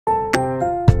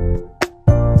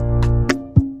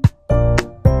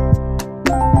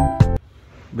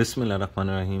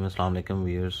Bismillahirrahmanirrahim. Assalamu alaikum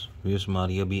viewers. Viewers,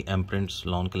 हमारी अभी Imprints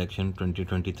Lawn Collection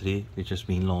 2023 which has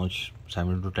been launched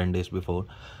 7 to 10 days before.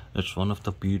 It's one of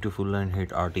the beautiful and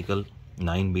hit article.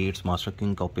 9 beads Master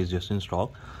King copies just in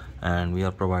stock, and we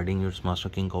are providing your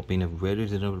Master King copy in a very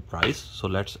reasonable price.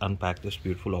 So let's unpack this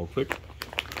beautiful outfit.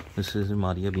 This is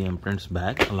हमारी अभी Imprints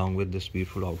bag along with this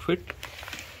beautiful outfit.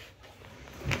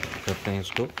 करते हैं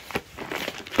इसको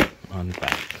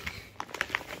unpack.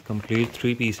 Complete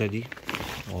 3 piece है जी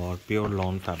और pure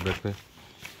lawn fabric पे।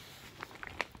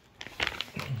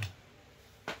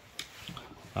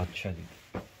 अच्छा जी,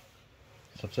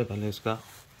 सबसे पहले इसका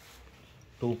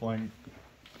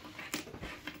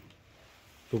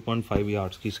 2.5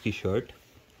 यार्ड्स की इसकी शर्ट,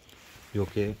 जो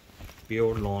कि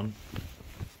pure lawn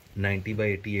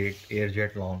 90/88 air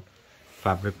jet lawn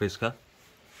fabric पे इसका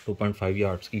 2.5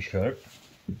 यार्ड्स की शर्ट,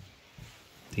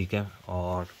 ठीक है।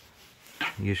 और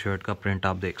ये शर्ट का प्रिंट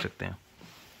आप देख सकते हैं,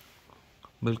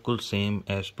 बिल्कुल same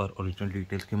as per original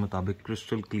details के मुताबिक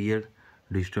क्रिस्टल क्लियर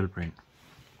डिजिटल प्रिंट।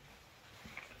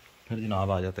 फिर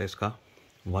जनाब आ जाता है इसका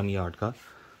 1 यार्ड का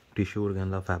टिश्यू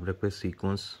ऑर्गेन्जा फैब्रिक पे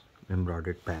सीक्वेंस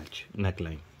एम्ब्रॉयडर्ड पैच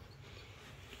नेकलाइन,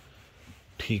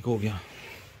 ठीक हो गया।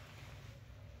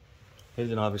 फिर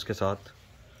जनाब इसके साथ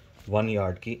 1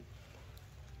 यार्ड की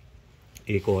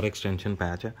एक और एक्सटेंशन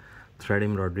पैच है थ्रेड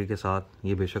एम्ब्रॉयडरी के साथ।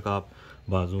 ये बेशक आप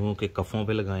बाजुओं के कफ़ों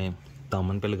पे लगाएं,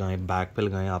 दामन पे लगाएं, बैक पे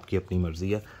लगाएं, आपकी अपनी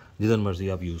मर्ज़ी है, जिधर मर्ज़ी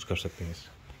आप यूज़ कर सकते हैं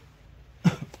इसे।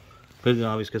 फिर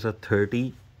जनाब इसके साथ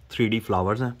 30 3D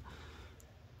फ्लावर्स हैं,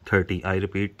 30 आई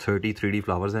रिपीट 30 3D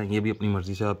फ्लावर्स हैं। ये भी अपनी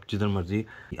मर्ज़ी से आप जिधर मर्ज़ी,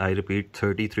 आई रिपीट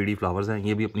 30 3D फ्लावर्स हैं।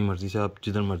 ये भी अपनी मर्ज़ी से आप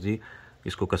जिधर मर्ज़ी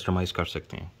इसको कस्टमाइज़ कर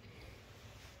सकते हैं।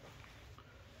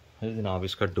 फिर जनाब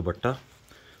इसका दुपट्टा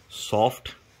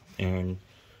सॉफ्ट एंड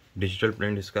डिजिटल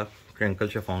प्रिंट, इसका क्रिंकल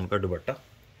शिफॉन का दुपट्टा।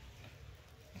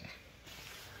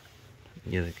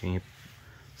 ये देखें, ये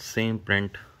सेम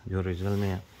प्रिंट जो ओरिजिनल में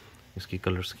है, इसकी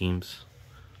कलर स्कीम्स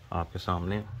आपके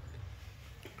सामने।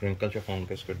 क्रिंकल शिफॉन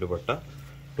का इसका दुपट्टा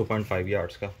 2.5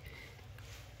 यार्ड्स का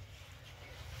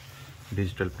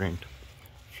डिजिटल प्रिंट,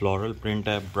 फ्लोरल प्रिंट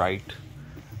है bright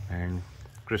and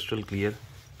crystal clear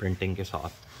printing के साथ,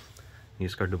 ये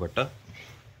इसका दुपट्टा।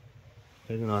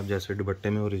 फिर जनाब जैसे दुपट्टे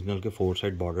में ओरिजिनल के 4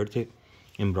 साइड बॉर्डर थे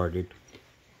एम्ब्रॉयडर्ड,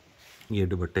 ये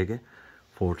दुपट्टे के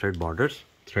 4 साइड बॉर्डर्स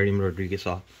थ्रेड एम्ब्रॉयडरी के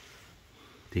साथ,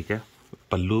 ठीक है,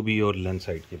 पल्लू भी और लेंथ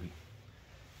साइड के भी।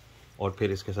 और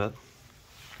फिर इसके साथ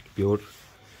प्योर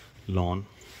लॉन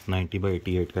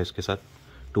 90/88 का इसके साथ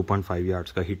 2.5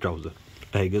 यार्ड्स का ही ट्राउज़र,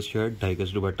 2.5 गज शर्ट, 2.5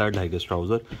 गज दुपट्टा, 2.5 गज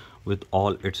trouser with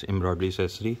all it's embroidery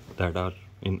accessory that are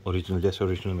in original, जैसे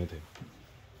ओरिजिनल में थे।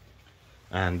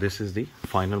 And this is the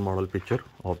final model picture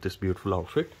of this beautiful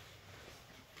outfit,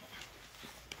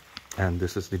 and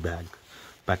this is the bag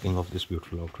packing of this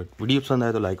beautiful outfit. Video पसंद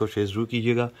आए तो like और share जरूर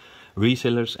कीजिएगा।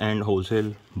 Resellers and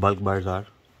wholesale bulk buyers are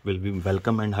will be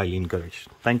welcome and highly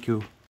encouraged. Thank you.